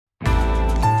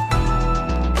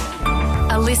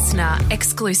listener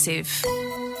exclusive.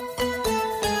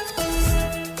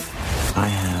 I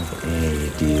have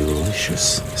a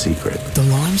delicious secret. The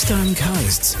Limestone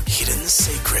Coast's Hidden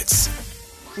Secrets.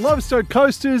 Limestone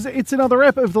Coasters, it's another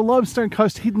ep of the Limestone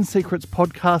Coast Hidden Secrets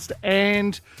podcast,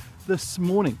 and this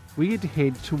morning we get to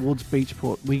head towards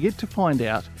Beachport. We get to find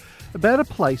out about a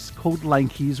place called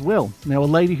Lanky as well. Now, a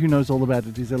lady who knows all about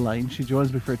it is Elaine. She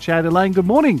joins me for a chat. Elaine, good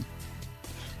morning.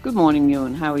 Good morning,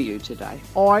 Ewan. How are you today?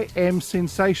 I am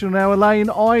sensational. Now, Elaine,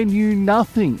 I knew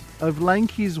nothing of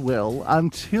Lanky as well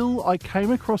until I came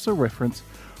across a reference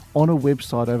on a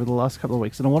website over the last couple of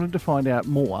weeks, and I wanted to find out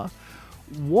more.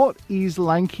 What is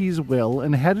Lanky's Well,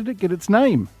 and how did it get its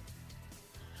name?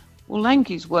 Well,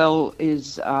 Lanky's Well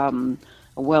is a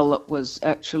well that was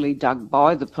actually dug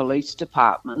by the police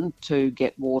department to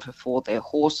get water for their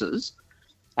horses,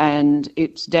 and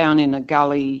it's down in a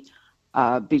gully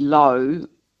below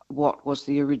what was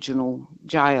the original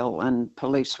jail and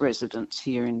police residence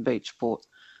here in Beachport.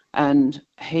 And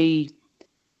he,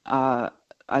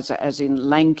 as in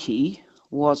Lanky,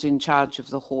 was in charge of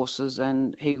the horses,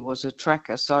 and he was a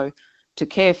tracker. So to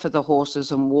care for the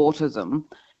horses and water them,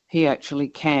 he actually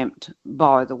camped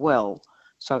by the well.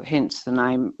 So hence the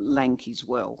name Lanky's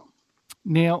Well.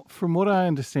 Now, from what I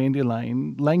understand,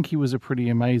 Elaine, Lanky was a pretty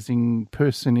amazing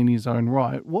person in his own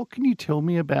right. What can you tell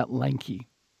me about Lanky?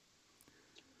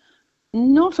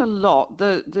 Not a lot.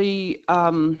 The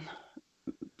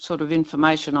sort of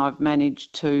information I've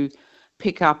managed to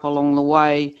pick up along the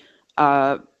way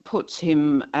puts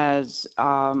him as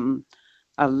a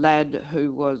lad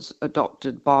who was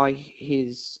adopted by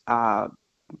his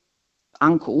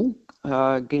uncle,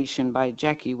 Gishan Bay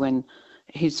Jackie, when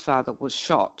his father was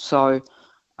shot. So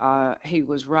he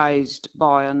was raised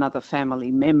by another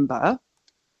family member,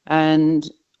 and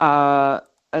as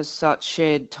such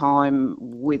shared time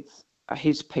with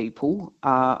his people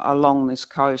along this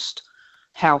coast.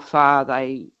 How far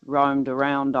they roamed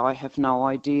around, I have no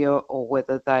idea, or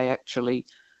whether they actually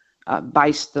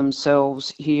based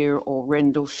themselves here or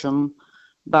Rendlesham.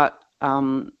 But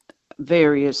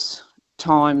various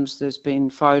times there's been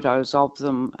photos of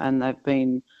them, and they've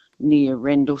been near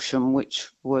Rendlesham, which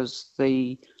was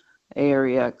the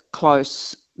area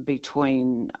close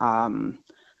between,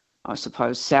 I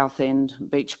suppose, Southend,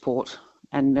 Beachport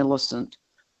and Millicent,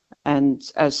 and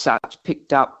as such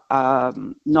picked up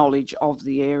knowledge of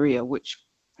the area, which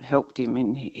helped him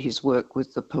in his work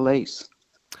with the police.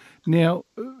 Now,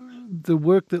 the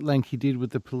work that Lanky did with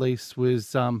the police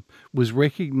was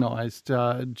recognised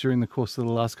during the course of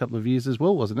the last couple of years as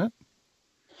well, wasn't it?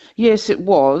 Yes, it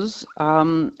was.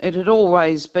 It had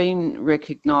always been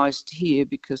recognised here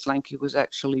because Lanky was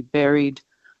actually buried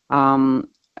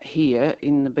here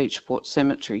in the Beachport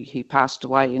Cemetery. He passed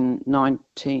away in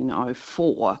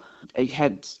 1904. He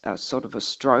had a sort of a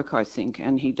stroke, I think,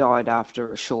 and he died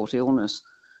after a short illness.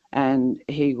 And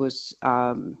he was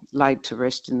laid to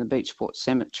rest in the Beachport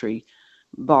Cemetery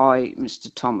by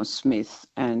Mr. Thomas Smith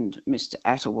and Mr.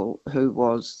 Attewell, who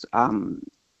was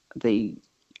the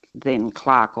then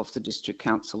clerk of the District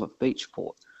Council of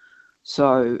Beachport.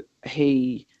 So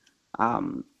he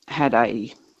had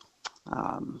a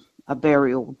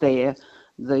burial there.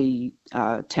 The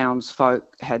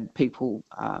townsfolk had people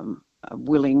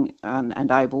willing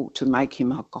and able to make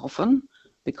him a coffin,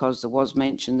 because there was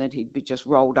mention that he'd be just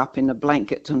rolled up in a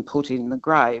blanket and put in the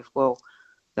grave. Well,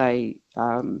 they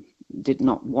did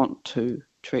not want to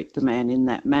treat the man in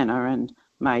that manner and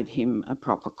made him a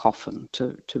proper coffin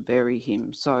to bury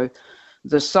him. So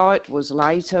the site was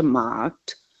later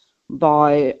marked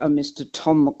by a Mr.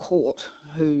 Tom McCourt,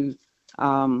 who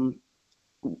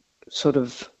sort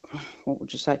of, what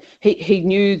would you say? He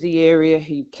knew the area.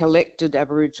 He collected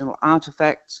Aboriginal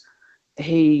artefacts.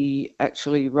 He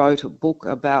actually wrote a book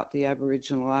about the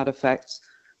Aboriginal artefacts,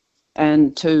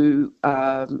 and to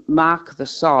mark the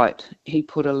site, he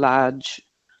put a large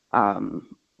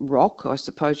rock, I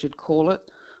suppose you'd call it,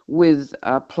 with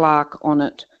a plaque on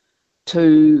it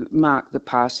to mark the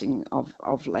passing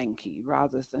of Lanky,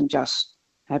 rather than just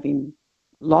have him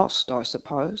lost, I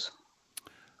suppose.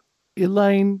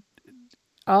 Elaine,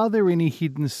 are there any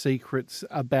hidden secrets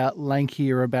about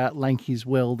Lanky or about Lanky's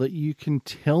Well that you can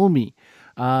tell me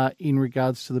in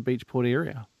regards to the Beachport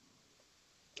area?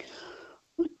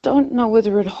 I don't know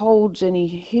whether it holds any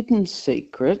hidden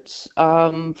secrets.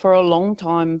 For a long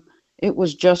time, it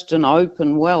was just an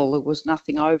open well. There was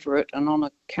nothing over it. And on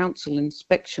a council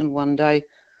inspection one day,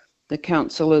 the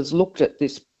councillors looked at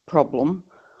this problem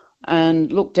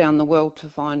and looked down the well to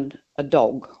find a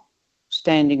dog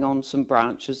standing on some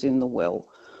branches in the well.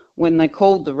 when they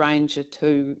called the ranger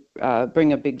to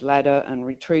bring a big ladder and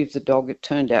retrieve the dog, it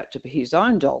turned out to be his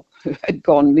own dog who had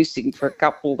gone missing for a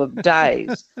couple of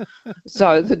days.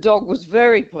 So the dog was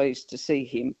very pleased to see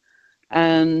him.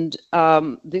 And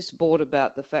this brought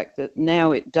about the fact that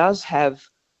now it does have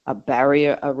a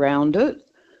barrier around it.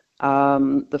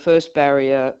 The first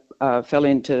barrier fell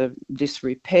into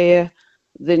disrepair.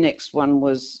 The next one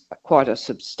was quite a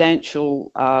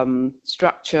substantial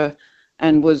structure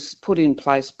and was put in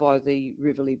place by the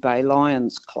Riverley Bay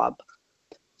Lions Club.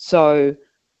 So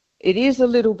it is a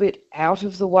little bit out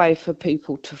of the way for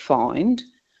people to find,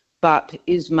 but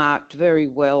is marked very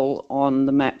well on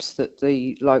the maps that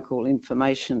the local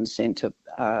information centre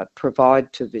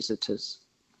provide to visitors.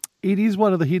 It is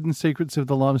one of the hidden secrets of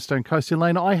the Limestone Coast.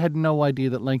 Elaine, I had no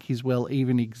idea that Lanky's Well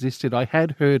even existed. I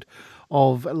had heard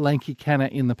of Lanky Kana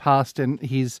in the past and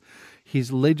his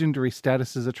legendary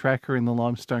status as a tracker in the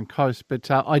Limestone Coast, but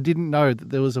I didn't know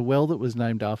that there was a well that was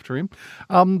named after him.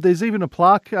 There's even a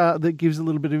plaque that gives a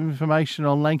little bit of information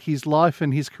on Lanky's life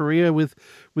and his career with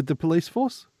the police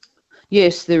force.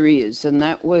 Yes, there is, and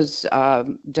that was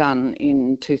done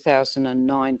in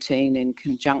 2019 in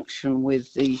conjunction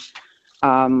with the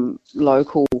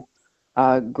local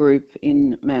group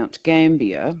in Mount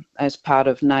Gambier as part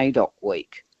of NAIDOC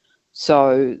Week.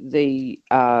 So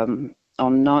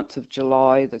on 9th of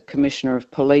July, the Commissioner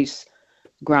of Police,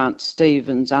 Grant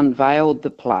Stevens, unveiled the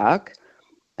plaque,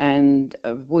 and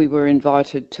we were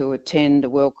invited to attend a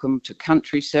welcome to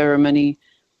country ceremony,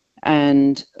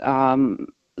 and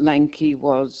Lanky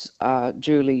was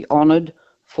duly honoured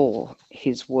for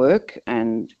his work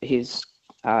and his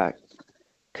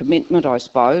commitment, I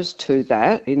suppose, to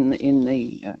that in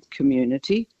the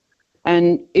community.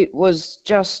 And it was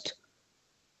just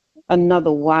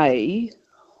another way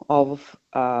of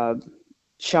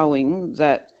showing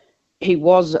that he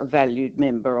was a valued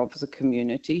member of the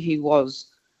community. He was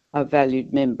a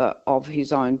valued member of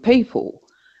his own people.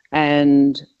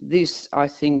 And this, I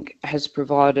think, has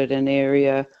provided an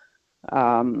area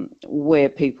where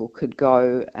people could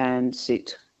go and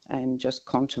sit and just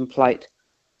contemplate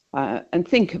and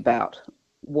think about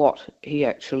what he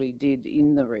actually did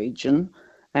in the region.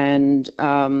 And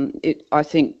it, I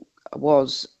think,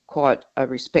 was quite a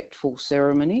respectful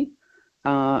ceremony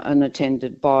and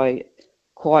attended by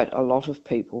quite a lot of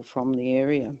people from the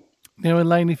area. Now,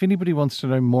 Elaine, if anybody wants to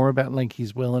know more about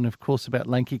Lanky's Well and, of course, about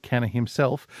Lanky Kana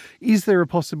himself, is there a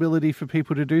possibility for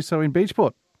people to do so in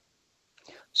Beachport?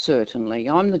 Certainly.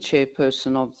 I'm the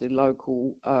chairperson of the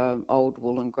local Old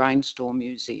Wool and Grain Store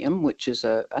Museum, which is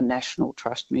a National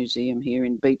Trust museum here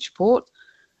in Beachport.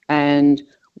 And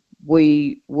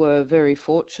we were very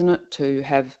fortunate to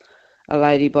have a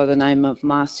lady by the name of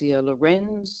Marcia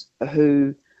Lorenz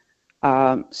who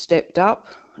stepped up,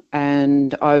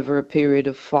 and over a period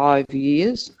of 5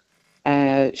 years,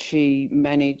 she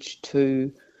managed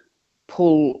to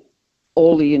pull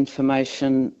all the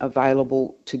information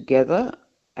available together,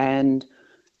 and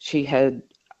she had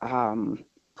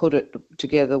put it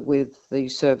together with the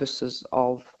services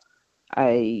of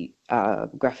a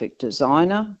graphic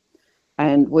designer,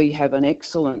 and we have an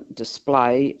excellent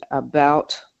display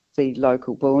about the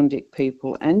local Buundik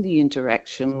people and the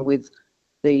interaction with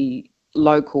the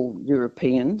local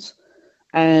Europeans.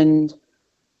 And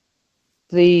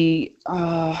the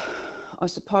I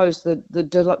suppose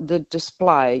the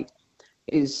display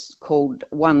is called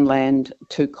One Land,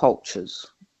 Two Cultures,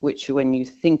 which, when you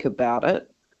think about it,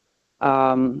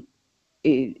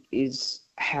 it is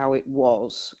how it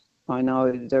was. I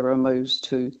know there are moves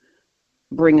to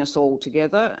bring us all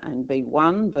together and be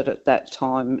one, but at that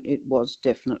time it was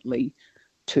definitely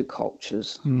two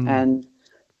cultures. And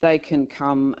they can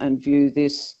come and view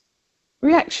this.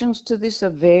 Reactions to this are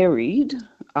varied,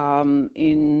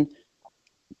 in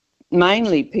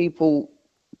mainly people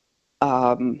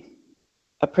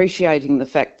appreciating the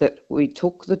fact that we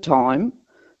took the time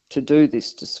to do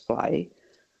this display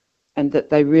and that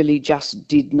they really just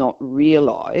did not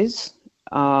realise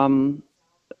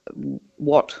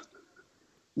what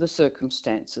the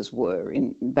circumstances were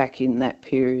back in that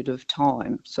period of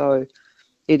time. So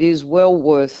it is well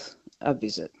worth a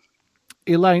visit.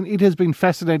 Elaine, it has been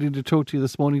fascinating to talk to you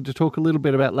this morning, to talk a little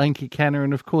bit about Lanky Kana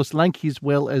and, of course, Lanky's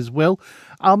Well as well.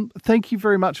 Thank you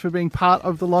very much for being part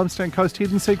of the Limestone Coast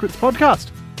Hidden Secrets podcast.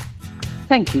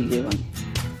 Thank you, Ewan.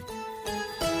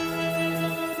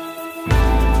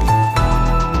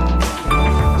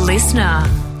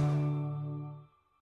 Listener.